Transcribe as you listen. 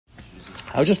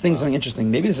I was just thinking something interesting.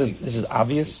 Maybe this is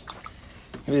obvious.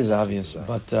 Maybe this is obvious,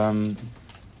 but it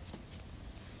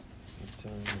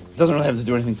doesn't really have to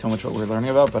do anything too much what we're learning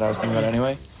about. But I was thinking about it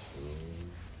anyway.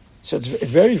 So it's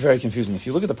very, very confusing. If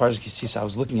you look at the Parshas Kisisa, I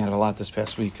was looking at it a lot this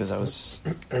past week because I was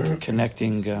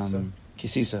connecting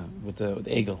Kisisa with the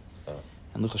Egel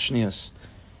and Luchas Shnius.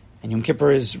 And Yom Kippur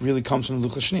really comes from the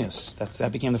Luchas Shnius.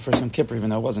 That became the first Yom Kippur,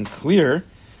 even though it wasn't clear.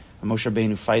 Moshe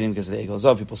Rabbeinu fighting because the Egel is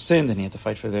up. People sinned, and he had to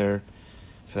fight for their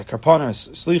karpanas.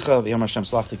 Slicha, v'yam Hashem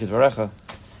slachti kidvarecha.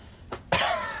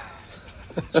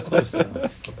 It's close though.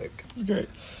 It's great.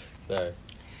 Sorry.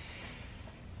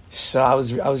 So I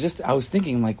was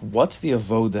thinking, like, what's the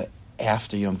avoda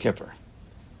after Yom Kippur?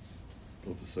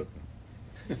 Build a sukkah.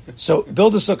 So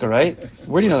build a sukkah, right?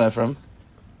 Where do you know that from?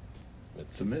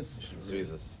 It's a myth.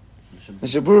 The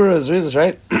Chabura is Zrizas,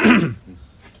 right?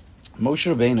 Moshe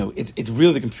Rabbeinu. It's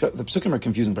really the psukim are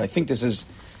confusing, but I think this is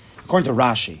according to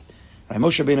Rashi. Right?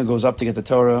 Moshe Rabbeinu goes up to get the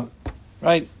Torah,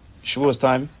 right? Shavuos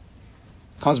time,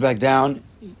 comes back down.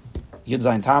 Yud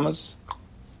Zayin Tammuz,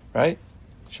 right?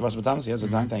 Shavuos b'Tammuz, yes, Yud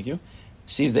Zayin. Thank you.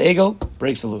 Sees the Egel,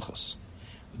 breaks the luchos,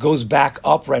 goes back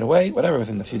up right away. Whatever,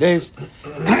 within a few days,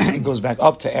 he goes back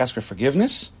up to ask for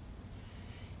forgiveness.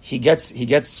 He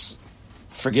gets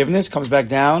forgiveness, comes back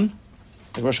down,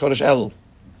 like Rosh Chodesh El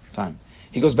time.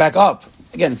 He goes back up.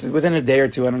 Again, it's within a day or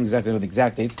two. I don't exactly know the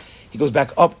exact dates. He goes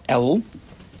back up El.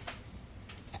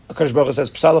 HaKadosh Baruch Hu says,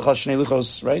 Psalach al Shnei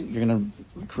Luchos, right? You're going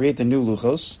to create the new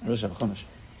Luchos.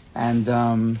 And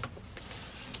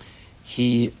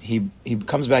he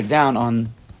comes back down on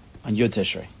Yud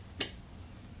Tishrei.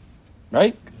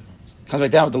 Right? Comes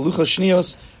back down with the Luchos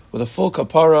Shnios with a full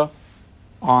kapara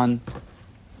on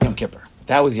Yom Kippur.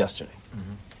 That was yesterday.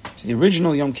 Mm-hmm. So the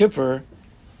original Yom Kippur,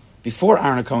 before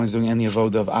Aaron HaKohen is doing any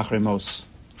avoda of Achrei Mos,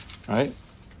 right?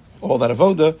 All that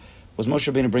avoda was Moshe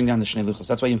Rabbeinu bring down the Shnei Luchos.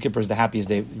 That's why Yom Kippur is the happiest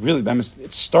day. Really,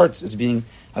 it starts as being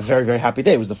a very, very happy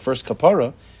day. It was the first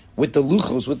kapara with the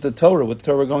Luchos, with the Torah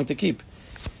we're going to keep.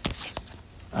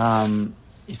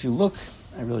 If you look,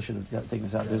 I really should have taken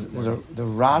this out. There's the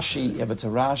Rashi, but it's a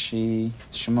Rashi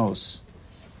Shemos.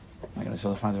 I'm going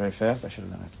to find it very fast. I should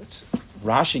have done it.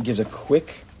 Rashi gives a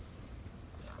quick.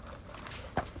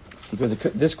 He gives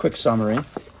this quick summary. I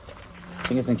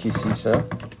think it's in Kisisa.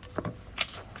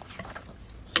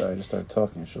 Sorry, I just started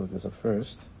talking. I should look this up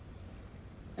first.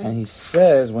 And he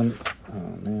says when... Oh,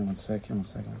 man, one second.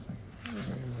 Where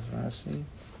is this Rashi?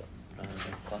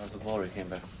 The glory came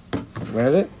back. Where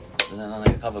is it? And then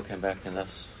Anei Kavod came back, and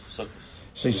that's Sukkot.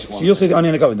 So you'll say the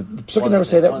Anei Kavod. The Psukim never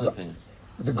say that.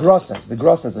 The Gross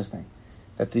says this thing.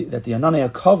 That the Anei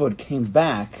Kavod came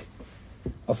back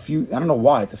I don't know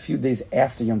why, it's a few days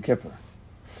after Yom Kippur.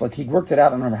 Like he worked it out, I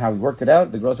don't remember how he worked it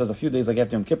out. The Gross says a few days like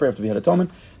after Yom Kippur, after we had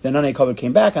atonement. Then Anei Kavod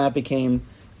came back, and that became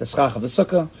the schach of the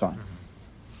Sukkah. Fine.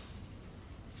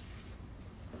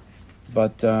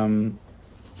 But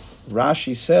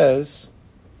Rashi says,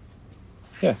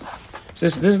 yeah. So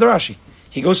this is the Rashi.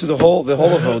 He goes through the whole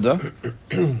avoda,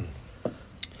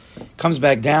 comes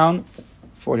back down,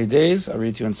 40 days. I'll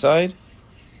read to you inside.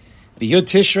 B'Yud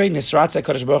Tishrei nisratza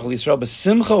Kadosh Baruch Hu Yisrael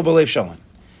b'simcha u'b'leiv shalom.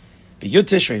 B'Yud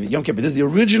Tishrei Yom Kippur. This is the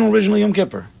original Yom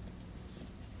Kippur.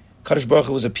 Kadosh Baruch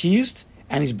Hu was appeased,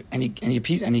 and he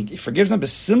forgives them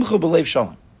b'simcha u'b'leiv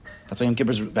shalom. That's why Yom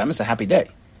Kippur is a happy day.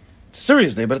 It's a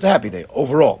serious day, but it's a happy day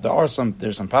overall. There's some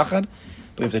pachad,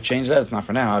 but we have to change that. It's not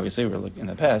for now. Obviously, we're looking in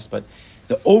the past, but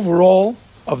the overall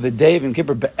of the day of Yom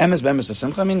Kippur, be'emes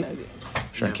simcha. I mean,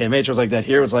 sure, in KMH was like that.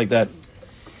 Here it was like that.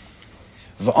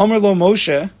 V'amar lo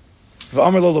Moshe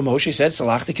said,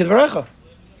 Salachti kidvarecha.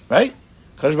 Right?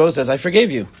 Kadosh Baruch Hu says, I forgave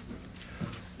you.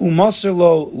 Umasir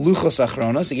lo luchos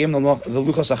achronos. He gave him the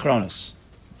luchos achronos.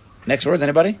 Next words,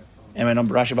 anybody? Anybody know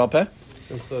Rashi Baal Peh?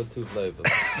 Simcha to label.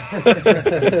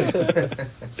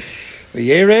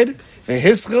 V'yered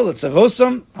v'hischil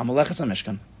etzavosam amalechas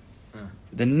hamishkan.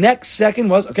 The next second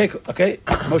was, okay,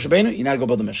 Moshe Rabbeinu, you now go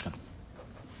build the Mishkan.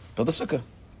 Build the Sukkah.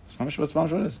 That's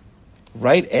what it is.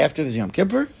 Right after the Yom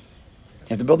Kippur, you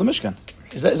have to build the Mishkan.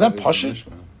 Is that Pashut?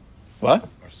 What?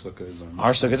 Our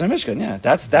Sukkah is our Mishkan, yeah.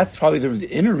 That's probably the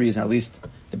inner reason, at least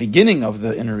the beginning of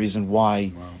the inner reason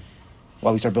why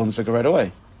we start building the Sukkah right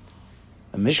away.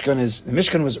 The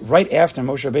Mishkan was right after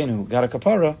Moshe Rabbeinu got a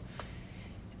kapara.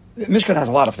 The Mishkan has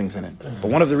a lot of things in it,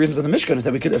 but one of the reasons of the Mishkan is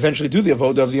that we could eventually do the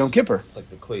avoda of the Yom Kippur. It's like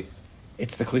the kli.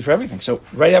 It's the kli for everything. So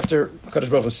right after Kadosh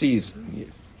Baruch Hu sees,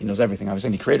 he knows everything. Obviously,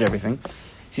 and he created everything.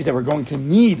 He sees that we're going to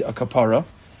need a kapara.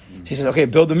 So he says, "Okay,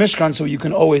 build the Mishkan so you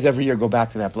can always every year go back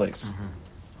to that place." Mm-hmm.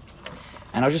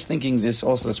 And I was just thinking this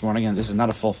also this morning, and this is not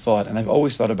a full thought, and I've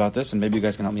always thought about this, and maybe you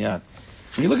guys can help me out.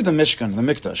 When you look at the Mishkan, the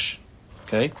Mikdash,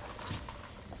 okay.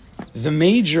 the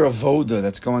major avoda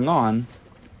that's going on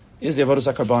is the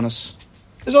avodas hakarbanos.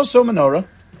 There's also a menorah.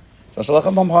 There's also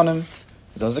lachem bamhanim.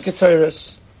 There's also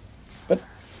keteris. But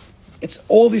it's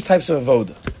all these types of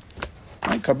avoda.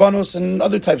 Right? Karbanos and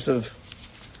other types of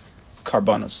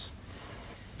karbanos.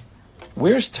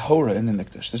 Where's Torah in the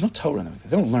Mikdash? There's no Torah in the Mikdash.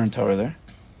 They don't learn Torah there.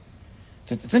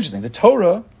 It's interesting. The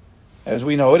Torah, as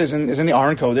we know it, is in the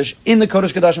Aron Kodesh, in the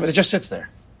Kodesh Kodashim, but it just sits there.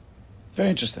 Very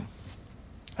interesting.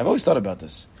 I've always thought about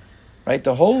this. Right?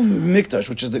 The whole Mikdash,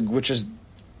 which is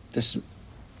this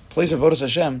place of Avodas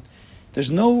Hashem, there's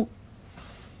no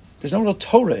real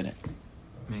Torah in it.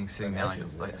 Meaning sitting down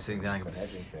like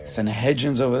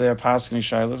Sanhedrin's over there, Paskin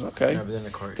Shilas. Okay, no, but in the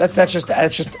court, that's just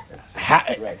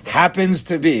happens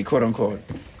to be, quote unquote.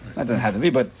 That doesn't have to be,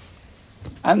 but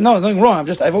no, there's nothing wrong.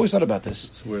 I've always thought about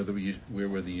this. So where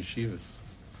were the yeshivas?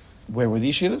 Where were the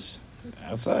yeshivas?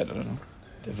 Outside. I don't know.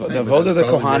 The avoda of the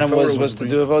Kohanim was to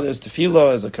do avoda, is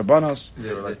tefillah, as a karbanos.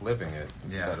 They were like living it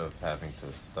instead of having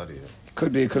to study it.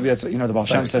 Could be. That's, the Baal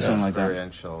Shem says something like that.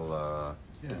 Experiential.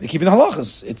 They keep in the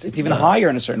halachas. It's even higher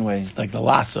in a certain way. It's like the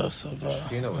lassos of.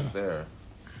 Shekhinah was there.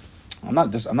 I'm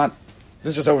not. This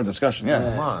is just over discussion. Yeah.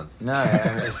 Come on. No,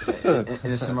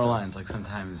 in a similar lines, like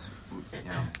sometimes,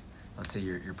 let's say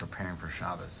you're preparing for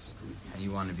Shabbos, and you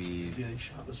want to be DNA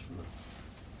Shabbos from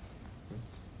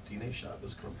the DNA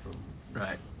Shabbos come from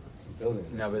right. Building.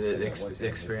 No, but the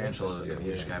experiential of the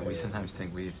Yiddish guy, we sometimes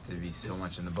think we have to be so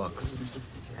much in the books,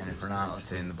 and if we're not, let's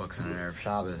say, in the books on an Erev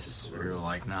Shabbos, you're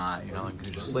like, nah, like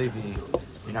you're just Levi,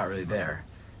 you're not really there,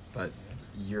 but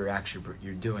you're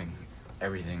doing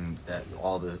everything that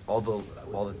all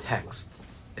the text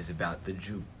is about the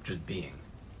Jew just being,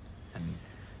 and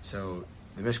so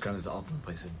the Mishkan is the ultimate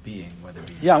place of being, whether it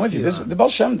be. Yeah, I'm with you. The Baal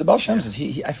Shem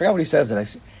says I forgot what he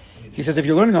says. He says if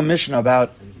you're learning a Mishnah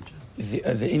about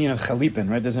the Indian of Chalipin,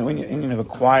 right? There's an Indian of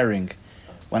acquiring.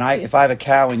 If I have a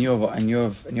cow and you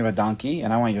have a donkey,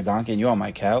 and I want your donkey and you want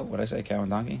my cow, what did I say, cow and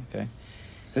donkey? Okay.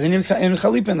 There's an Indian in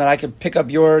Chalipin that I could pick up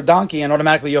your donkey and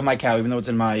automatically you have my cow, even though it's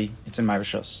in my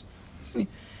rishus. The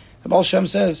Baal Shem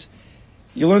says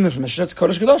you learn this from Mishnah. It's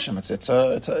Kodesh Kodashim.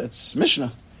 It's Mishnah.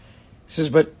 He says,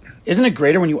 but isn't it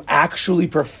greater when you actually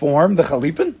perform the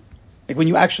Chalipin? Like when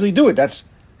you actually do it, that's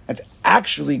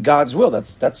actually God's will.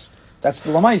 That's the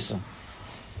Lamaisa.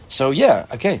 So yeah,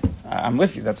 okay, I'm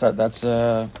with you. That's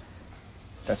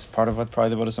part of what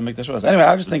probably the Avodas HaMikdash was. Anyway,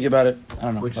 I was just thinking about it. I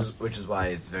don't know. Which is why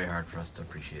it's very hard for us to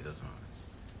appreciate those moments,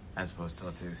 as opposed to,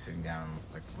 let's say, sitting down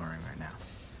like learning right now.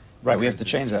 Right, we have to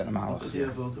change that in Mahalach. the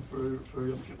avoda for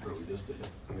Yom Kippur.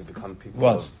 We become people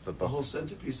Well, of the The whole book.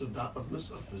 centerpiece of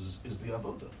Musaf is the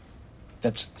avoda.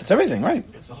 That's everything, right?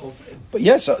 It's the whole thing. But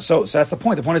yeah, so that's the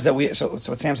point. The point is that so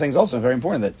what Sam's saying is also very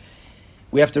important, that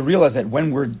we have to realize that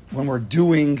when we're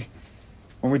doing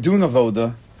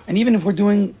avoda, and even if we're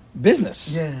doing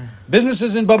business, business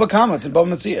is in Baba Kama, it's in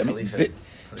Baba Metzia. I mean,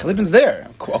 Chalipin's there,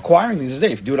 acquiring things is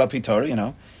there. If you do it al pi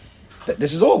Torah,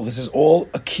 this is all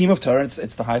a keem of Torah.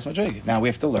 It's the highest madrega. Now we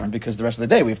have to learn, because the rest of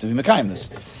the day we have to be mekayim this.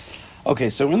 Okay,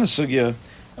 so we're in the sugya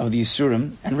of the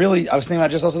Yisurim, and really I was thinking about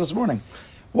it just also this morning.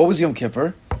 What was Yom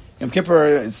Kippur? Yom Kippur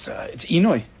it's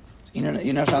Inoi. It's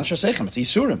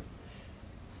Yisurim.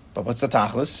 But what's the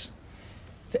tachlis?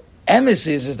 The emes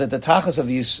is that the tachlis of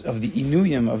the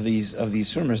inuyim of these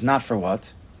Yisurim is not for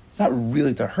what? It's not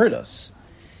really to hurt us.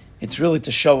 It's really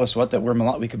to show us that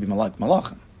we could be malachim.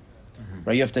 Mm-hmm.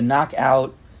 Right? You have to knock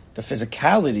out the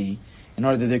physicality in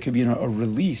order that there could be a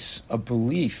release, a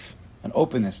belief, an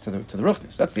openness to the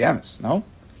ruchnis. That's the emes. No,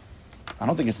 I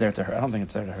don't think it's there to hurt. I don't think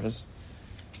it's there to hurt us.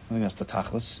 I think that's the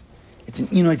tachlis. It's an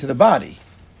inoy to the body,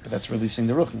 but that's releasing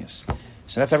the ruchnius.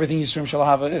 So that's everything Yisurim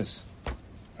Shalahava is,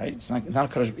 right? It's not a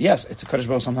Kodesh. Yes, it's a Kodesh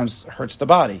Baruch sometimes hurts the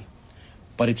body,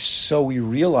 but it's so we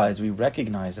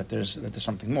recognize that there's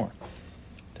something more,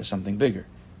 there's something bigger,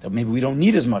 that maybe we don't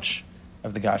need as much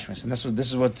of the Gashmis. And this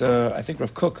is what I think R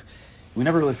Kook. We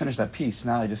never really finished that piece.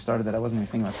 Now I just started that. I wasn't even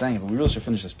thinking about saying it, but we really should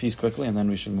finish this piece quickly, and then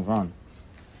we should move on.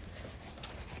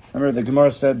 Remember, the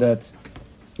Gemara said that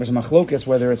there's a machlokas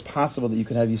whether it's possible that you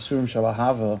could have Yisurim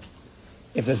Shalahava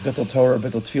if there's Bittul Torah or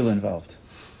Bittul Tefillah involved.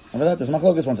 Remember that? There's a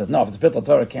machlokas. One says, no, if it's Bittul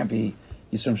Torah, it can't be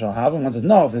Yisurim Shalahava. And one says,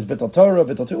 no, if there's Bittul Torah,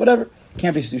 Bittul Tefillah, whatever, it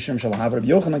can't be Yisurim Shalahava. Rabbi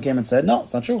Yochanan came and said, no,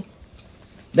 it's not true.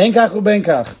 Benkach u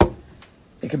benkach.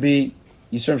 It could be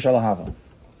Yisurim Shalahava.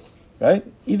 Right?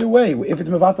 Either way, if it's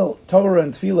Mevatel Torah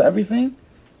and Tefillah, everything,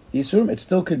 Yisurim, it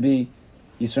still could be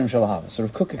Yisurim Shalahava. So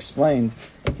Rav Kook explained,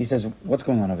 he says, what's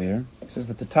going on over here? He says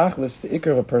that the tachlis, the ikar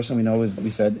of a person, we know is, he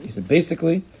said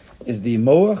basically, is the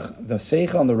moach, the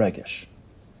seicha, and the regesh.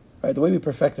 Right? The way we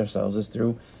perfect ourselves is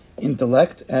through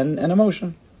intellect and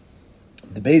emotion.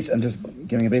 The base, I'm just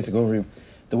giving a basic overview.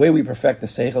 The way we perfect the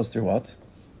seichel is through what?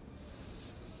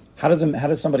 How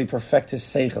does somebody perfect his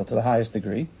seichel to the highest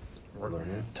degree?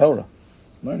 Learning. Torah.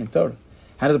 Learning Torah.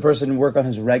 How does a person work on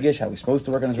his regish? How are we supposed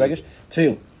to work on his regish?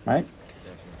 Tefillah, right?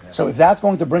 So if that's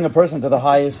going to bring a person to the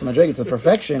highest madrega, to the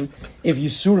perfection, if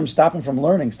Yisurim stop him from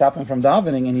learning, stop him from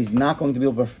davening, and he's not going to be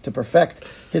able to perfect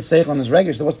his seichel and his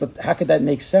regish, so how could that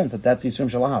make sense that that's Yisurim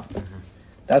Shalahav?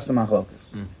 That's the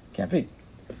machlokas. Can't be.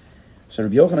 So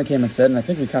Rabbi Yochanan came and said, and I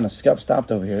think we kind of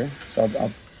stopped over here, so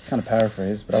I'll kind of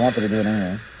paraphrase, but I wanted to do it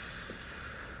anyway.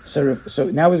 So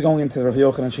now he's going into Rabbi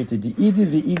Yochanan Shita, the Idi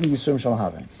v'Idi Yisurim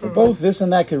Shalahav. But both this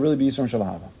and that could really be Yisurim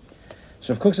Shalahav.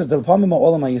 So if Kook says, it's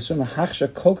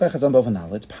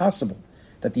possible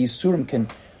that the Yisurim can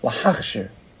lahachshir,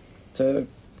 to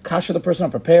kasher the person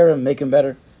up, prepare him, make him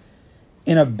better,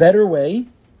 in a better way,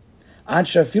 even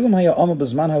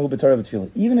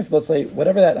if, let's say,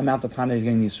 whatever that amount of time that he's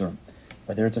getting the Yisurim,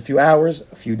 whether it's a few hours,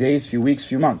 a few days, a few weeks, a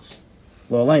few months,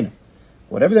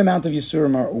 whatever the amount of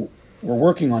Yisurim we're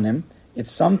working on him, it's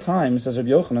sometimes, as Rabbi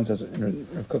Yochanan says,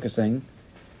 Rav Kook is saying,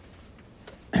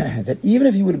 that even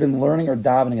if he would have been learning or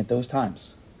davening at those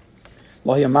times,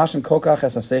 he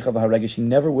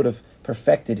never would have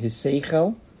perfected his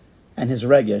seichel and his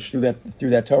regesh through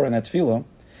that Torah and that tefillah.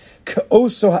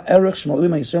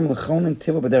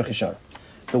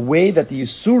 The way that the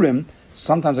Yisurim,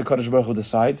 sometimes the Kadosh Baruch Hu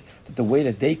decides that the way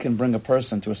that they can bring a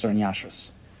person to a certain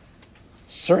yashras.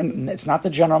 It's not the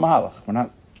general mahalach. We're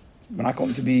not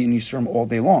going to be in Yisurim all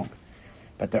day long,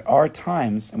 but there are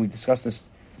times, and we discussed this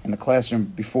in the classroom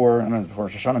before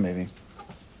Rosh Hashanah maybe,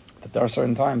 that there are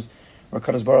certain times where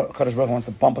Kadosh Baruch Hu wants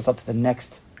to bump us up to the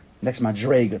next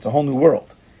madrega. It's a whole new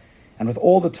world. And with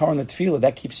all the Torah and the Tefillah,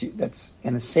 that's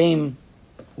in the same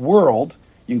world.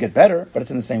 You can get better, but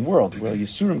it's in the same world, where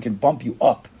Yisurim can bump you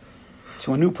up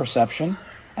to a new perception,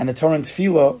 and the Torah and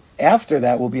Tefillah after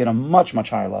that will be at a much, much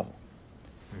higher level.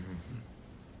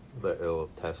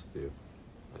 It'll test you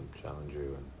and challenge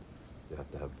you, and you have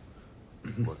to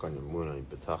work on your munah and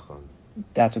bitachon.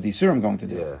 That's what the Yisurim are going to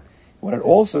do. Yeah. What it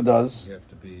also does... You have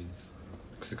to be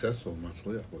successful,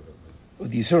 matzliach with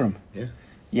the Yisurim. Yeah.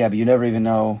 Yeah, but you never even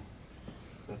know...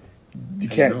 You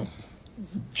can't... know?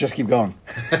 Just keep going.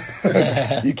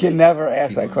 You can never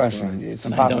ask that question. It's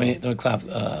impossible. Don't clap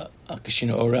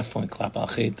Kashina Oref, when clap Al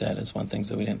Chait. That is one thing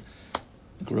that we didn't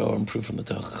grow or improve from the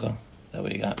Torah that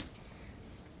we got.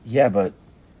 Yeah, but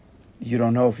you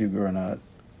don't know if you grew or not.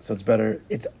 So it's better.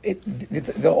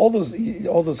 All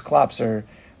those claps are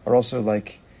also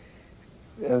like,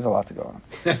 there's a lot to go on.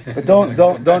 But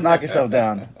don't knock yourself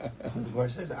down. Where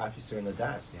it says officer in the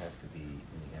das,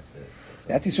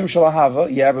 That's Yisurim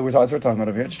Shalahava. Yeah, but that's what we're talking about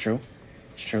over here. It's true.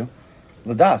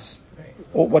 Ladas. Right.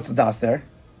 Oh, what's the das there?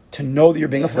 To know that you're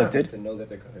being afflicted. To know that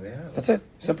they're coming. That's it.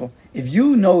 Simple. If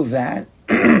you know that,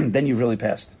 then you've really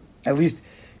passed. At least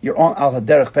you're on al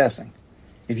haderech passing.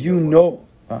 If you know.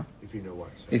 If you know what.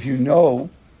 If you know,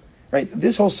 right,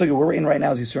 this whole sugya where we're in right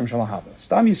now is Yisurim Shalahava.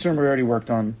 Stam Yisurim we already worked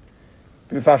on.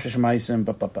 We're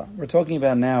talking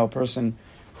about now a person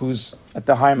who's at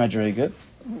the higher madrega,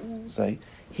 say,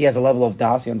 he has a level of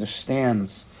das, he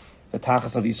understands the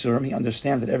tachas of Yisurim, he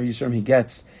understands that every Yisurim he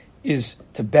gets is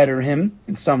to better him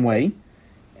in some way,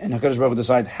 and HaKadosh Baruch Hu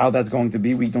decides how that's going to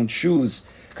be. We don't choose,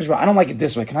 because I don't like it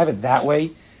this way, can I have it that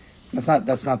way?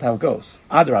 That's not how it goes.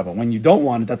 Adrabah, when you don't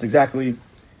want it, that's exactly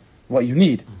what you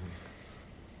need.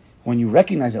 When you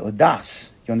recognize that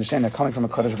Ladas, you understand that coming from a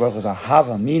Kadosh Baruch Hu is a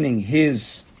Hava, meaning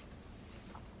his...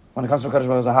 When it comes from a Kadosh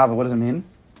Baruch Hu is a Hava, what does it mean?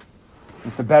 It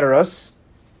means to better us.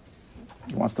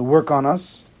 He wants to work on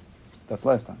us. That's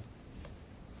last time.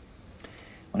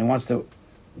 When he wants to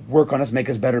work on us, make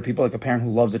us better people, like a parent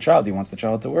who loves a child. He wants the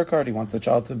child to work hard. He wants the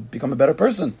child to become a better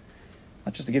person.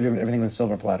 Not just to give you everything with a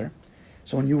silver platter.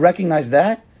 So when you recognize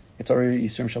that, it's already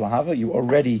Yisurim Shalahava. You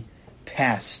already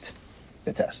passed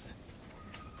the test.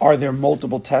 Are there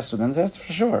multiple tests within the test?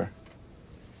 For sure.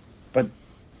 But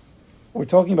what we're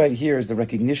talking about here is the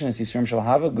recognition as Yisurim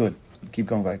Shalahava. Good. Keep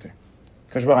going back there.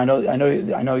 Because I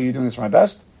know you're doing this for my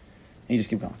best, and you just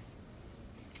keep going.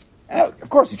 Of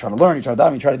course, you try to learn, you try to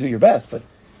dive, you try to do your best, but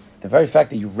the very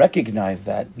fact that you recognize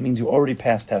that means you already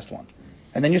passed test one.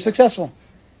 And then you're successful.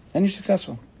 And that's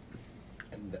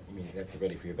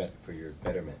already for your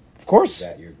betterment. Of course.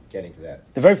 That you're getting to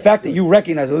that. The very fact that you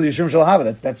recognize that Yisurim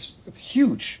Shalahava, that's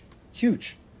huge.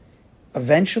 Huge.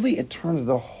 Eventually, it turns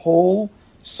the whole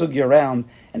sugya around,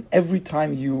 and every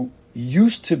time you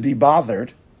used to be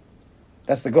bothered,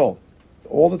 that's the goal.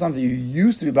 All the times that you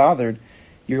used to be bothered,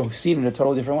 you see it in a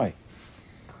totally different way.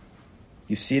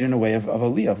 You see it in a way of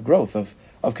aliyah, of growth, of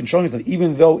controlling yourself.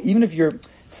 Even if you're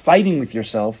fighting with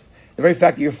yourself, the very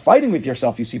fact that you're fighting with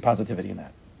yourself, you see positivity in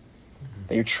that.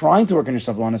 that you're trying to work on your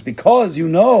self-awareness because you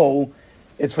know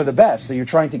it's for the best. So you're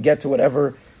trying to get to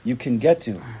whatever you can get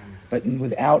to, but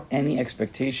without any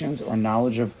expectations or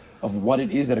knowledge of what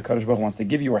it is that a Kadosh Baruch Hu wants to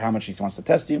give you or how much he wants to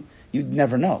test you. You'd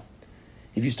never know.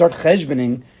 If you start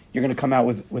cheshboning, you're going to come out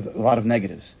with a lot of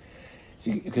negatives.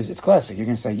 Because it's classic. You're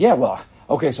going to say, yeah, well,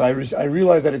 okay, so I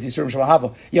realize that it's Yisurim Shel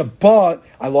Ahava. Yeah, but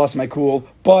I lost my cool,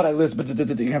 but I lived, but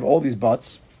you have all these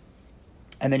buts,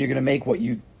 and then you're going to make what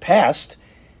you passed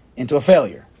into a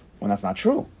failure, when that's not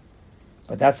true.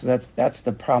 But that's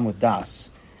the problem with das.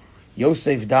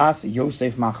 Yosef das,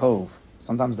 Yosef machov.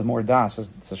 Sometimes the more das,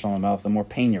 says Shalom Melech, the more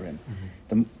pain you're in.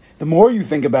 Mm-hmm. The more you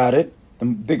think about it, the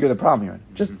bigger the problem you're in.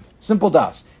 Just simple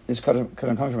das. This comes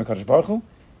from a Kadosh Baruch Hu.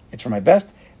 It's for my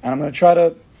best, and I'm going to try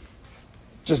to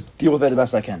just deal with it the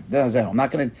best I can. I'm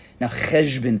not going to now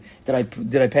cheshbin.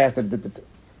 Did I pass?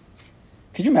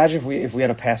 Could you imagine if we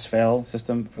had a pass fail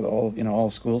system for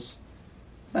all schools?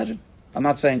 Imagine. I'm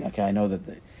not saying I know that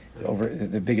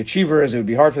the big achievers, it would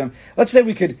be hard for them. Let's say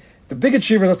we could. The big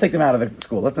achievers, let's take them out of the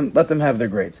school. Let them have their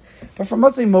grades. But from,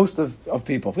 let's say, most of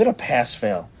people, if we had a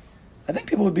pass-fail, I think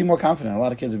people would be more confident. A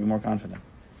lot of kids would be more confident.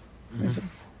 Mm-hmm.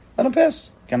 Let them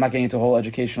pass. Okay, I'm not getting into a whole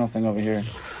educational thing over here.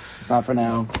 It's not for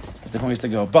now. There's different ways to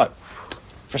go. But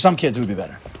for some kids, it would be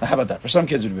better. How about that? For some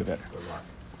kids, it would be better.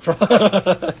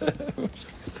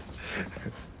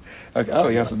 Okay. Oh,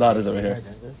 we got some daughters over here.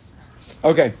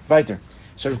 Okay, weiter.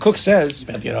 So Kook says...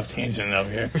 About to get off tangent over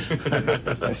here.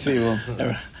 I see.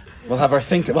 We'll have our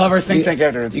think tank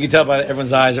afterwards. You can tell by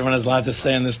everyone's eyes. Everyone has a lot to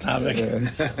say on this topic. Yeah.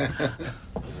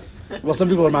 Well, some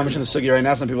people are mamish in the sugya right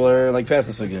now. Some people are past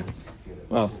the sugya.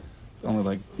 Well,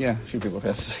 only a few people are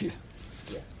past the sugya.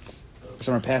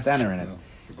 Some are past and are in it.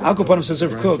 Al Kook says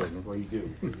if Kook.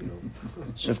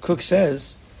 So if Kook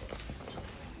says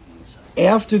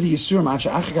after the Yisurim,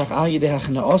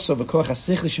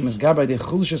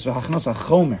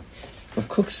 if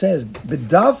Kook says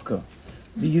bedavka,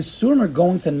 the Yisurim are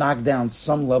going to knock down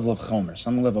some level of chomer,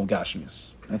 some level of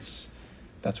gashmis. That's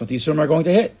what the Yisurim are going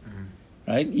to hit,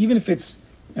 right? Even if it's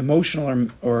emotional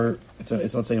or it's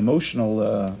let's say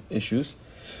emotional issues,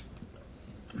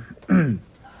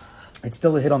 it's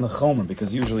still a hit on the chomer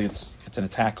because usually it's an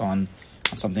attack on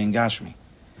something in gashmi.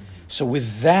 So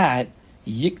with that,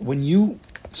 when you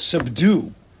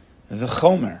subdue the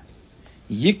chomer,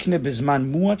 yikne bizman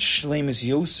muat shleimus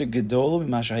yosek gedol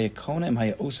b'masha hayakona im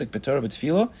hayosek betorah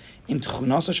b'tfila im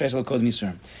tchunasa sheisel kod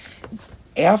misurim.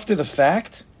 After the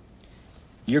fact,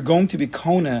 you're going to be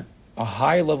kona a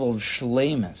high level of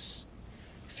shleimus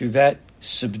through that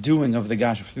subduing of the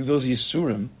gasha, through those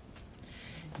yisurim,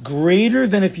 greater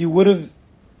than if you would have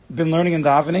been learning and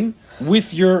davening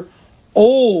with your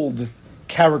old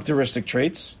characteristic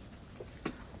traits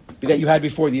that you had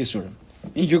before the yisurim.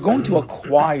 You're going to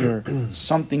acquire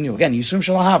something new. Again, Yisurim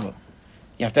Shel Ahava.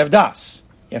 You have to have das.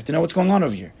 You have to know what's going on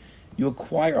over here. You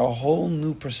acquire a whole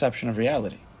new perception of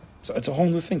reality. So it's a whole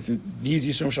new thing through these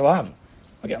Yisurim Shel Ahava.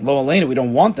 Again, Lo Aleinu, we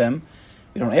don't want them.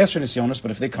 We don't ask for nisyonos,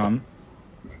 but if they come,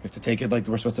 we have to take it like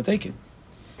we're supposed to take it.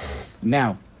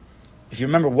 Now, if you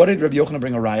remember, what did Rabbi Yochanan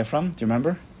bring a raya from? Do you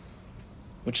remember?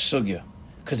 Which sugya?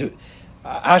 Because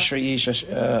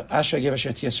Ashrei gave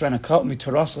Asher Tiyasrena Kal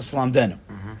Mitoras L'Slamdenu.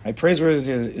 Right?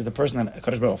 Praiseworthy is the person that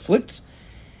Kadosh Baruch Hu afflicts,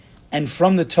 and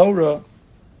from the Torah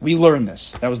we learn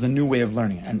this. That was the new way of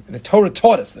learning it, and the Torah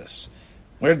taught us this.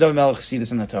 Where did David Melech see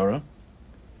this in the Torah?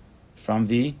 From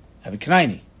the Eved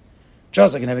Kanaini.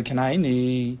 Just like an Eved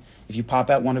Kanaini, if you pop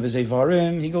out one of his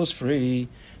Evarim, he goes free.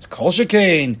 Kol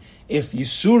Shekain, if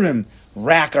Yisurim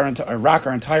rack our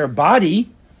entire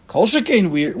body, Kol Shekain,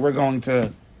 we're going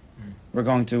to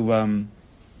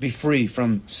be free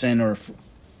from sin or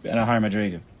at a higher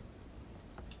madriga.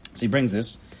 So he brings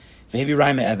this. V'hevi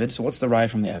raya me'evid. So what's the raya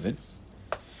from the evid?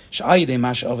 Just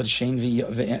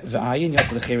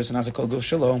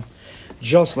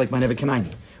like my Eved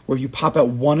Kanaini, where you pop out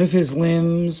one of his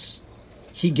limbs,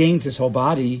 he gains his whole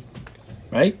body,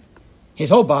 right? His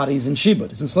whole body is in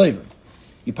shibud, it's in slavery.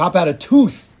 You pop out a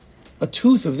tooth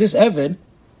of this evid,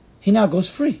 he now goes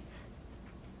free.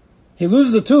 He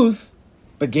loses a tooth,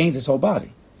 but gains his whole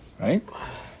body, right?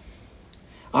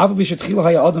 Even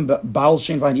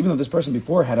though this person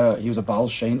before he was a Baal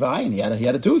Shein V'ayin, he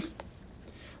had a tooth.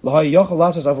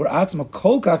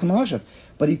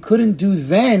 But he couldn't do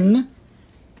then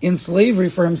in slavery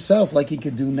for himself like he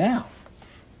could do now.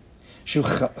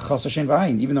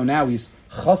 Even though now he's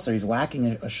chaser, he's lacking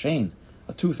a shein,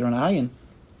 a tooth or an ayin,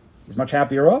 he's much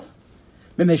happier off.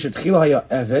 Before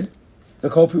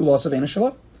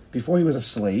he was a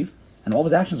slave, and all of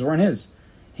his actions weren't his.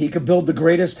 He could build the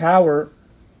greatest tower,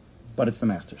 but it's the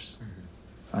master's.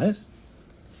 It's not his.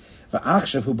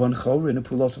 V'achshav hu bon chorin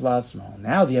upulos v'latzmo.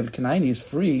 Now the Eved Kanaini is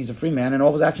free. He's a free man, and all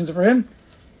of his actions are for him.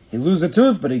 He loses a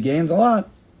tooth, but he gains a lot.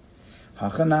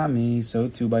 Hachanami, so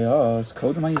too by us.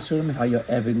 Kodam ha'yisurim ha'ya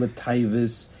Eved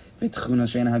l'tayvis v'tchuna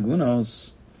she'en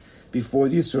hagunos. Before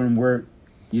the Yisurim,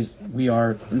 we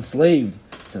are enslaved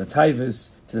to the tayvis,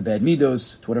 to the bad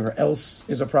midos, to whatever else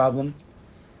is a problem.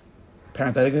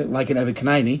 Parenthetically, like an Eved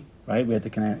Kanaini, right? We had to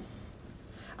connect.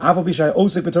 Even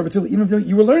if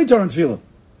you were learning Torah and Tefillah.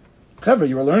 Clever,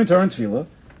 you were learning Torah and Tefillah.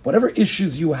 Whatever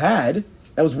issues you had,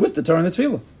 that was with the Torah and the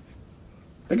Tefillah.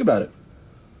 Think about it.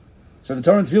 So the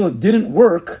Torah and Tefillah didn't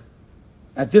work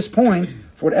at this point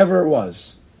for whatever it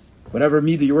was. Whatever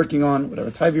midah you're working on,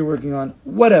 whatever taiva you're working on,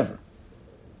 whatever.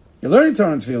 You're learning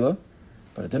Torah and Tefillah,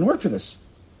 but it didn't work for this.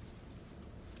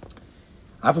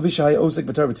 It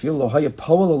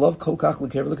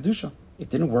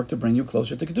didn't work to bring you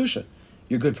closer to Kedusha.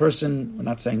 You're a good person. We're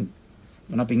not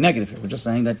being negative here. We're just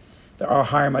saying that there are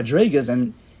higher madregas,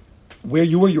 and where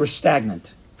you were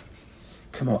stagnant.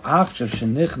 But now through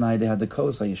the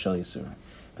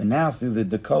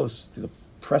dekos, through the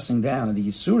pressing down of the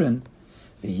Yisurin,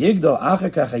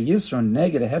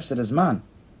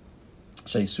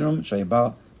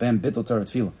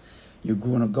 you're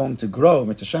going to grow,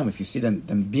 if you see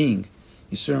them being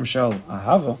Yisurim Shel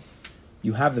Ahava,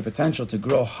 you have the potential to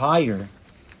grow higher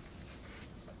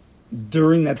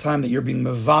during that time that you're being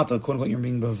mevatel, quote unquote, you're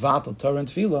being mevatel Torah and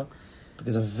Tefillah,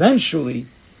 because eventually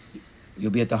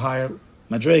you'll be at the higher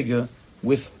madrega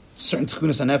with certain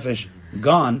tchunas hanefesh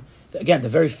gone. Again, the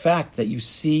very fact that you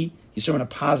see Yisurim in a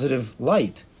positive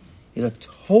light is a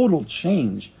total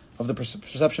change of the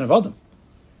perception of Adam.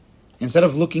 Instead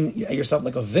of looking at yourself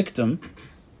like a victim,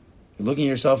 you're looking at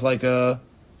yourself like an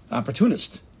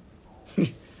opportunist. A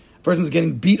person's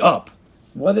getting beat up,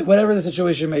 whatever the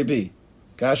situation may be.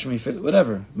 Gashmi,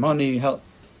 whatever, money, help.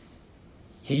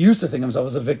 He used to think of himself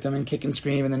as a victim and kick and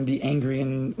scream and then be angry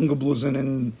and ungeblusen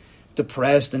and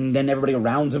depressed, and then everybody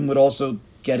around him would also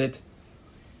get it.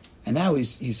 And now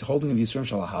he's holding a Yisurim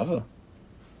Shel Ahava.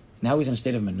 Now he's in a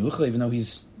state of menucha, even though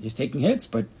he's taking hits,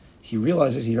 but he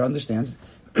realizes, he understands,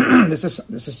 this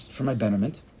is for my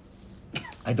betterment.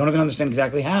 I don't even understand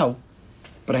exactly how,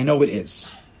 but I know it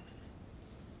is.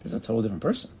 This is a totally different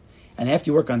person. And after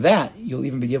you work on that, you'll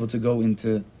even be able to go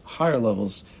into higher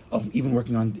levels of even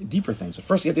working on deeper things. But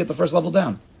first, you have to get the first level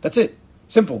down. That's it.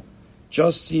 Simple.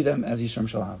 Just see them as Yisurim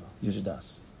Shel Ahava. Use your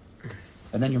das.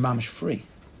 And then your mamish free.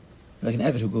 Like an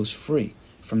Eved who goes free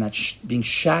from that being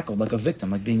shackled like a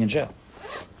victim, like being in jail.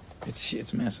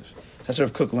 It's massive. That's where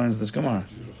R Kook learns this Gemara.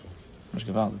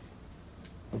 Beautiful.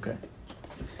 Okay.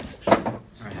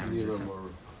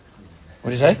 What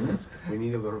do you say? We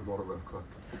need a little more of R Kook.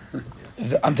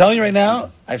 I'm telling you right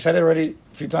now, I've said it already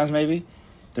a few times maybe,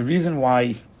 the reason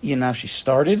why Ian Nafshi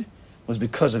started was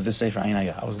because of this Sefer Ayin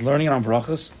Hayah. I was learning it on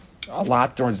Brachos a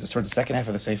lot towards the second half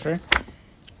of the Sefer.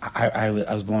 I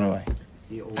was blown away.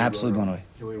 Absolutely blown away.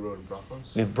 We wrote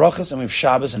Brachos? We have Brachos and we have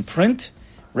Shabbos in print.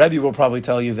 Rebbe will probably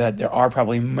tell you that there are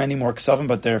probably many more Ksavim,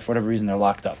 but for whatever reason they're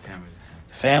locked up.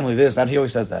 The family, this, that, he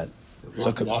always says that.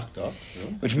 So locked up? Yeah.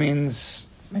 Which means,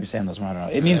 maybe saying those, I don't know.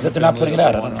 It means that they're not putting it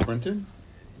out. I don't know. Printed?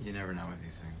 You never know with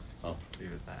these things. Oh.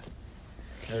 Leave it at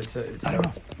that. I don't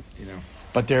know. You know.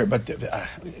 But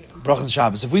Brachos and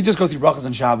Shabbos. If we just go through Brachos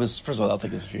and Shabbos, first of all, that'll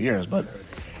take us a few years, but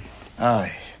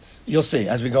you'll see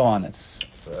as we go on. It's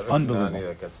unbelievable. Every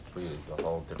that gets freed is a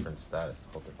whole different status,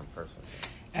 a whole different person.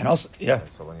 And also, yeah. And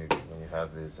so when you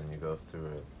have this and you go through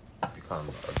it, you become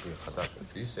a Bri Chadash.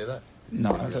 Do you say that?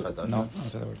 No, I don't say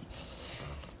that word.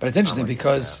 But it's interesting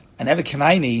because an Eved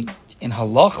Kanaini in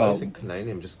halacha. Is it Kanani?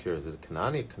 I'm just curious. Is it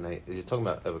Kanani? You're talking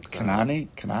about Eved Kanani?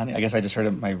 Kanani. I guess I just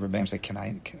heard my Rebbeim say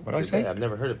Kanani. What do I say? I've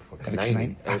never heard it before.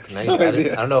 Kanani. No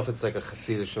idea. I don't know if it's like a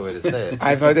Hasidic way to say it. I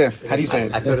have no idea. How do you say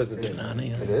it? I thought it was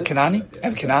Kanani. It is? Kanani?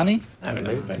 Eved Kanani? I don't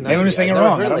know. Maybe I'm just saying it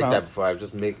wrong. I don't know. That before. I'm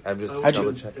just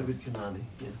double checking. Eved Kanani.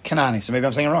 Yeah. Kanani. So maybe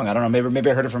I'm saying it wrong. I don't know. Maybe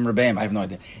I heard it from Rebbeim. I have no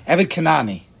idea. Eved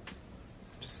Kanani.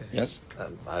 Yes?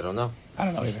 I don't know. I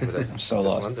don't know either. I'm so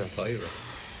lost. Wondering.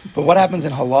 But what happens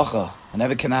in halacha? An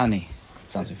Eved Kanani.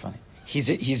 It sounds too funny.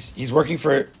 He's working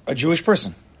for a Jewish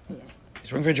person.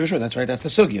 He's working for a Jewish person. That's right. That's the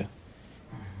sugya.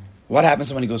 What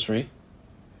happens when he goes free?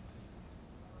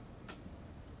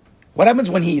 What happens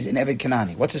when he's an Eved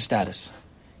Kanani? What's his status?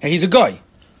 He's a guy.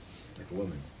 Like a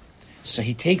woman. So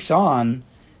he takes on.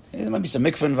 There might be some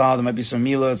mikvah involved. There might be some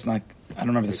mila. It's not. I don't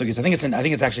remember the sugyas. I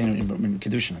think it's actually in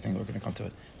Kedushin. I think we're going to come to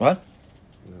it. What?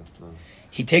 No.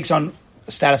 He takes on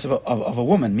the status of a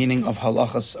woman, meaning of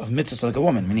halachas of mitzvahs like a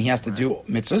woman, meaning he has to do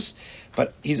mitzvahs,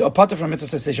 but he's a pater from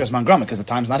mitzvahs seshas man grama because the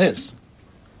time's not his.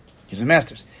 He's a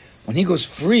master's. When he goes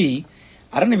free,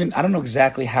 I don't know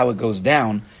exactly how it goes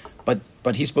down,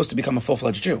 but he's supposed to become a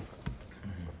full-fledged Jew.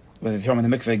 Whether they throw him in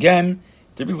the mikveh again.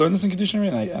 Did we learn this in Kedushin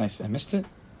already? And I missed it?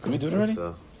 Did we do it already?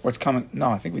 So, Or it's coming?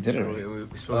 No, I think we did it already.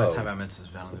 We spoke about time mitzvahs,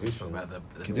 but I don't think we spoke about the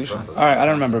Kedushin. process. All right, I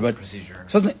don't remember, but procedure.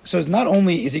 so it's not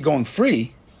only is he going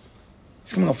free,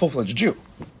 he's becoming a full-fledged Jew.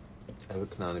 every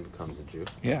Kanani becomes a Jew.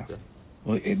 Yeah.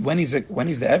 Well, when he's the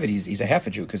Eved, he's a half a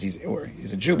Jew because he's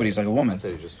a Jew, but he's like a I woman.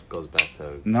 thought he just goes back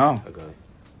to No. a guy.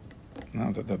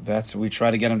 No, that's we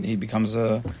try to get him. He becomes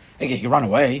a. He can run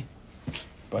away,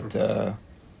 but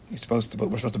we're supposed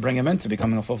to bring him into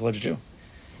becoming a full-fledged Jew.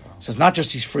 So it's not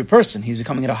just he's a free person; he's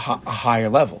becoming at a higher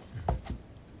level,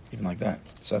 even like that.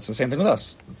 So that's the same thing with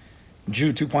us,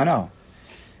 Jew 2.0.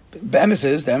 The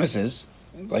emes is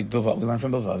like Bilvav. We learn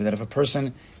from Bilvav that if a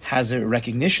person has a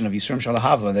recognition of Yisurim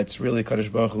Shalahava, that's really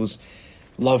Kadosh Baruch Hu's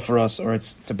love for us, or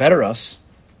it's to better us,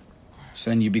 so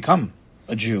then you become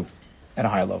a Jew at a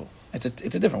higher level. It's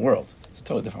a different world. It's a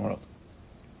totally different world.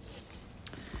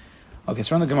 Okay,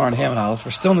 so we're on the Gemara in Ham and Aleph.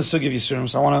 We're still in the Sugi of Yisurim,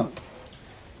 so I want to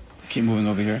keep moving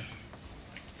over here.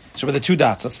 So with the two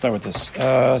dots, let's start with this.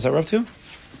 Is that we're up to?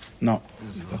 No,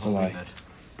 that's a lie.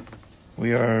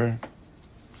 We are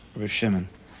Rabbi Shimon.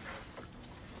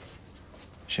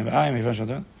 Here,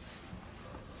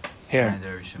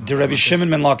 the Rabbi Shimon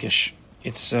ben Lakish.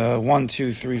 It's 1,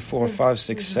 2, 3, 4, 5,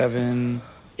 6, 7,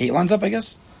 8 lines up, I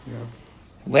guess. Yeah.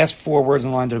 Last 4 words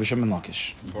in line, the Rabbi Shimon ben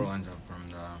Lakish. 4 lines up from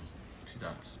the 2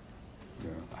 dots.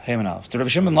 Hey, man, the Rabbi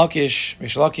Shimon ben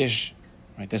Lakish,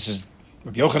 right? This is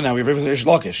Rabbi Yochanan. Now we have Rabbi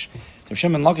Lakish. Rabbi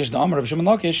Shimon ben Lakish, the Amar Rabbi Shimon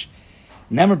ben Lakish.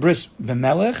 Nemer bris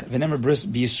b'melech, v'nemer bris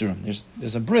b'yisurim.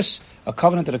 There's a bris, a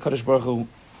covenant that a Kadosh Baruch Hu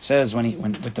says when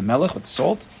with the melech, with the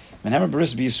salt, v'nemer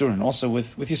bris b'yisurim, also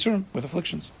with yisurim, with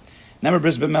afflictions. Nemer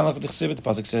bris b'melech, with the chesivit, the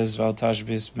pasuk says val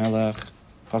tashbis melech.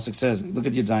 Pasuk says, look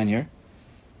at Yud Zayin here.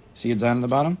 See Yud Zayin on the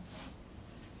bottom.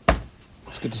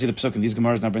 It's good to see the psukim. These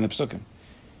gemaras now bring the psukim,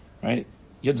 right?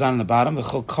 Yud Zayin on the bottom.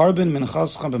 V'chol karbon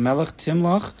minchascha b'melech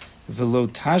timlach v'lo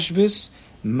tashbis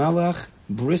melech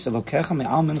bris elokecha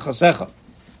me'al minchasecha.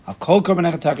 A kol carbon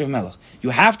echad melech. You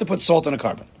have to put salt on a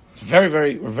carbon. It's very,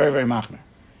 very machmer.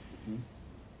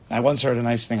 I once heard a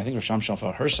nice thing. I think Rav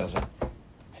Shamshal Hirsch says it.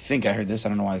 I think I heard this. I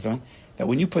don't know why it's going. That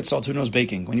when you put salt, who knows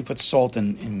baking? When you put salt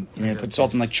in put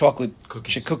salt in like chocolate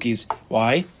cookies.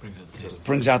 Why?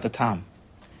 Brings out the tam.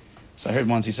 So I heard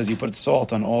once he says you put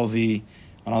salt on all the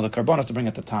carbonas to bring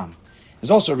out the tam.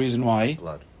 There's also a reason why.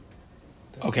 Blood.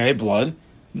 Okay, blood.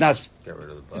 That's Get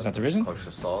rid of the blood. Is that the reason? Kosher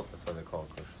salt. That's why they call it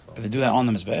kosher salt. But they do that on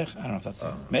the mizbech. I don't know if that's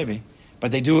maybe.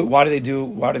 But they do it. Why do they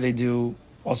do?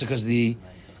 Also because the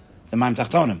Mayim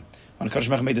Tachtonim. When Kadosh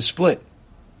Baruch Hu made the split,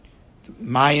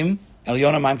 Mayim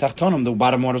Elyona Mayim Tachtonim, the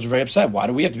bottom waters were very upset. Why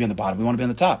do we have to be on the bottom? We want to be on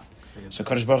the top. So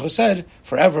Kadosh Baruch Hu said,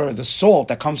 forever the salt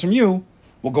that comes from you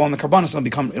will go on the karbanos and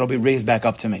it'll be raised back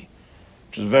up to me,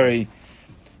 which is very.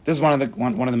 This is one of the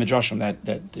midrashim that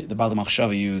the Baal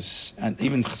Machshava use, and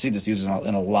even Chassidus uses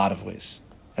in a lot of ways.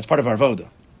 That's part of our voda.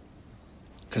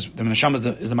 Because the neshama is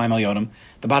the Mayim Elyonim,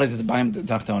 the body is the Mayim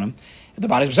Tachtonim. The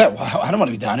body's upset. Well, I don't want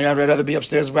to be down here. I'd rather be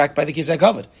upstairs back by the kisei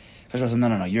covered. Because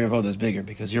no, your voda is bigger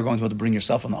because you're going to be able to bring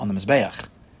yourself on the mizbeach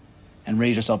and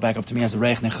raise yourself back up to me as a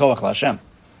reich nechoach laHashem.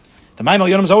 The Mayim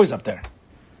Elyonim is always up there,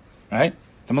 right?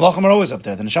 The malachim are always up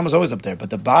there. The neshama is always up there. But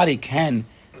the body can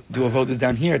do avodas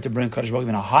down here to bring Kadosh Baruch Hu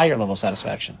in a higher level of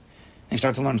satisfaction. And you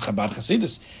start to learn Chabad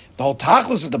Chassidus. The whole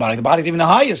tachlis is the body. The body is even the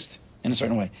highest in a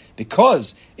certain way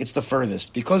because it's the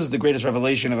furthest. Because it's the greatest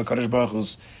revelation of a Kadosh Baruch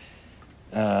Hu's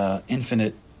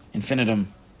infinity.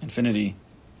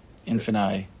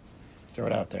 Throw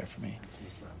it out there for me.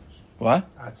 What?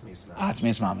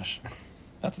 Atzmius mamash.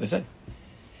 That's what they say.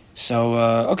 So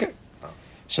okay.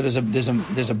 So there's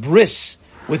a bris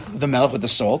with the melech, with the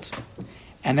salt.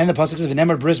 And then the pasuk says,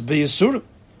 "V'nemer bris b'yisurim."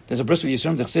 There's a bris with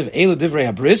yisurim. D'chsiv eila divrei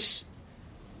habris.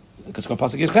 It's called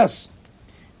pasuk Yirches.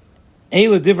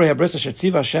 Eila divrei habris asher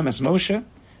tziva Hashem es Moshe.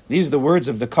 These are the words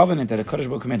of the covenant that a Kadosh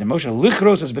Baruch Hu commanded Moshe.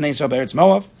 Lichros as bnei Yisrael be'eretz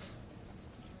Moav.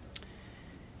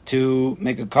 To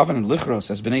make a covenant,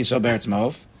 lichros as bnei Yisrael be'eretz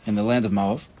Moav, in the land of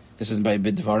Moav. This is by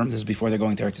Bid Devarim. This is before they're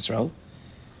going to Eretz Yisrael.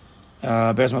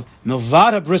 Be'eretz Moav.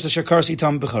 Milvad habris asher karsi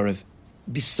tam b'chorev.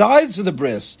 Besides the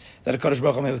bris that a Kadosh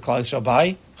Baruch Hu made with Klal Yisrael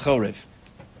by Chorev,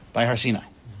 by Har Sinai.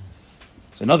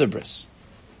 It's another bris.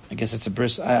 I guess it's a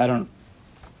bris. I don't.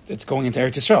 It's going into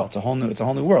Eretz Yisrael. It's a whole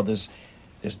new world. There's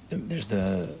the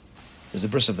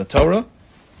bris of the Torah,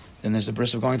 then there's the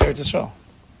bris of going to Eretz Yisrael.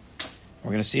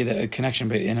 We're going to see the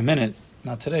connection in a minute.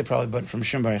 Not today, probably, but from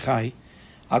Shim Bar Yochai.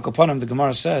 Al Kopanim, the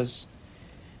Gemara says.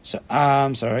 So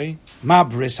I'm sorry. Ma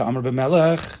bris ha'amar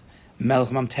b'melech. Melech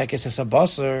mamtekes es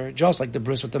basar, just like the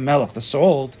bris with the melech, the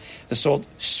salt. The salt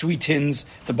sweetens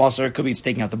the basar. It could be it's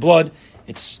taking out the blood,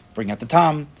 it's bringing out the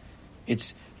tam,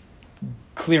 it's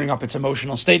clearing up its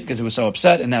emotional state because it was so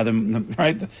upset, and now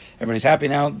right, everybody's happy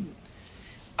now.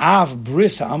 Av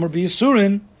bris ha'amur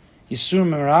b'yisurin,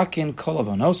 yisurim merakin kol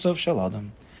avonosov shel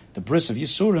adam. The bris of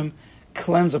yisurim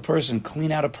cleanse a person,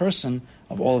 clean out a person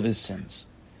of all of his sins.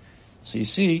 So you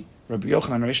see, Rabbi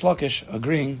Yochanan and Reish Lakish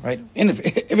agreeing, right? And if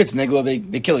it's nigla,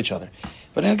 they kill each other.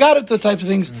 But in Agada, the types of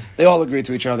things, they all agree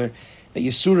to each other that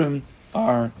Yisurim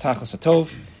are Tachlas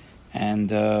Atov, and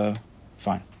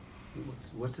fine.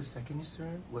 What's the second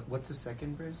Yisurim? What's the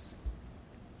second bris?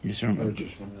 Yisurim?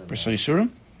 Bris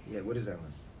Yisurim? Yeah, what is that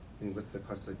one? I mean, what's the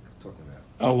pasuk talking about?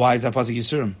 Oh, why is that pasuk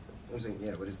Yisurim? I'm saying,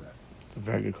 yeah, what is that? It's a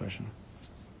very good question.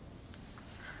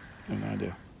 I have no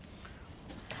idea.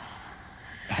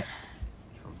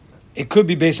 It could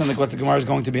be based on what the Gemara is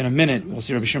going to be in a minute. We'll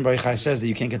see. Rabbi Shimon Bar Yochai says that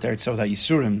you can't get there without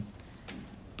Yisurim.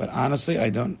 But honestly, I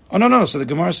don't. Oh no. So the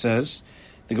Gemara says,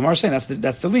 saying that's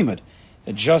the limud.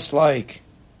 That just like,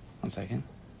 1 second.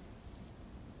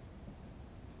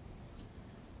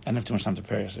 I didn't have too much time to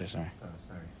prepare yesterday. Sorry. Oh,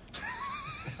 sorry.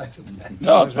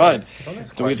 No, it's fine.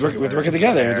 So we have to work it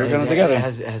together. We have to work on it together. It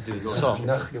has to do with the salt.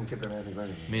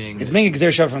 Meaning, it's making a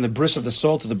gzer shav from the bris of the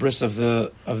salt to the bris of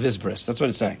this bris. That's what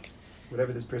it's saying.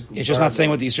 Whatever this person. It's just not saying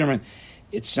what the Yisurim.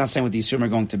 It's not saying what the Yisurim are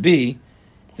going to be.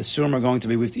 The Yisurim are going to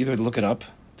be. We have to either look it up.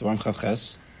 Dvarim Chav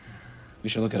Ches. We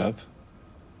should look it up.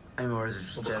 Or is it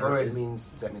just Well, general? does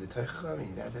that mean the teicha? I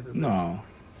mean that type of. No.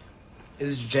 It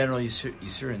is general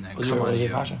Yisurin that Was come your on you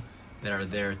Pasha? that are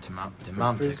there to mount First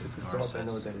the bris was the Gemara salt. I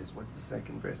know what says. that is. What's the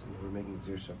second bris? I mean, we're making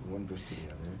zershav from one bris to the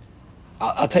other.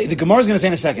 I'll tell you. The Gemara is going to say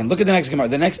in a second. Look at the next Gemara.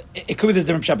 It could be this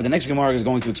different shot, but the next Gemara is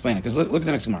going to explain it. Because look at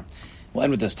the next Gemara. We'll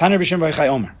end with this. Tana Rishon Bar Yochai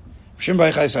Omer. Rishon Bar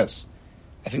Yochai says,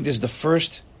 I think this is the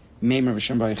first maimer of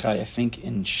Rishon Bar Yochai, I think,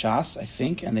 in Shas,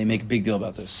 and they make a big deal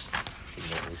about this. We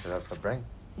should have a brain.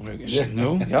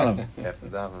 No? Yalla. After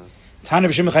that one. Tana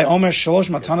Rishon Bar Yochai Omer, Shalosh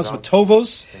Matanas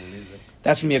Tovos.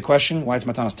 That's going to be a question. Why it's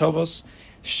Matanas Tovos?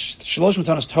 Shalosh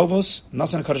Matanas Tovos,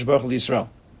 Nasan HaKadosh Baruch Hu Yisrael.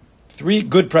 3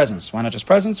 good presents. Why not just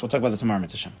presents? We'll talk about that tomorrow,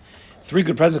 Mitzvah. 3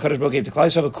 good presents HaKadosh Baruch Hu gave to Klal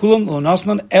Yisrael. Kulam lo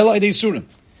nasnan el aidei Yisurim.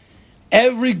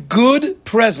 Every good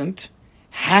present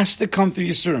has to come through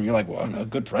Yisurim. You're like, well, a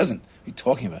good present? What are you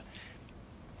talking about?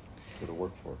 Got to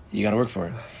work for it. You got to work for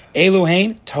it.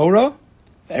 Elohein, Torah,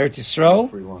 Eretz Yisrael,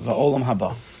 Va'olam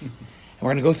Haba. And we're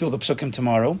going to go through the psukim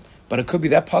tomorrow, but it could be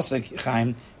that pasuk,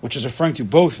 Chaim, which is referring to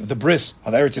both the bris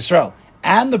of Eretz Yisrael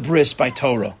and the bris by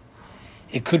Torah.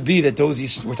 It could be that we're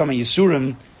talking about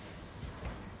Yisurim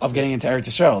of getting into Eretz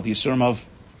Yisrael, the Yisurim of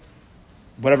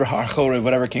whatever Harchorev,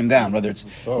 whatever came down, whether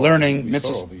it's learning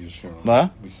mitzvahs.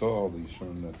 What? We saw all the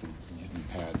Yisurim that the Yidden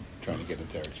had trying to get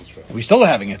into Eretz Yisrael. We're still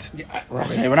having it. Yeah, right.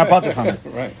 Okay, we're not part from it.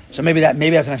 Right. So maybe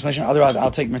that's an explanation. Otherwise,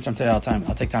 I'll take mitzvah today all the time.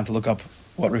 I'll take time to look up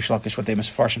what Rish Lakish, what they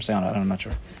Mepharshim say on it. I'm not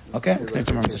sure. Okay? Continue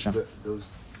tomorrow, Mitzvah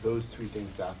Hashem. Those 3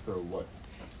 things after what?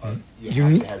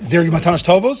 They're Matanas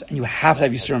Tovos, and you have to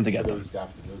have Yisurim to get them.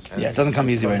 Yeah, it doesn't come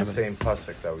easy way. The same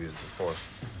pasuk that we used before.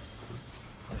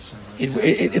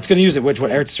 It's going to use it. What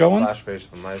Eretz Yisrael one? Flash page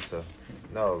from Maisa.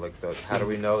 No, like how do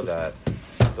we know that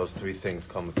those 3 things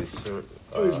come with Yisur,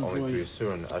 only through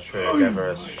Yisurin? Asher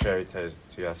Gever, Asher to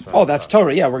Yasran. Oh, that's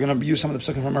Torah. Yeah, we're going to use some of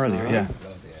the psukim from earlier.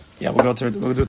 Yeah, we'll go to.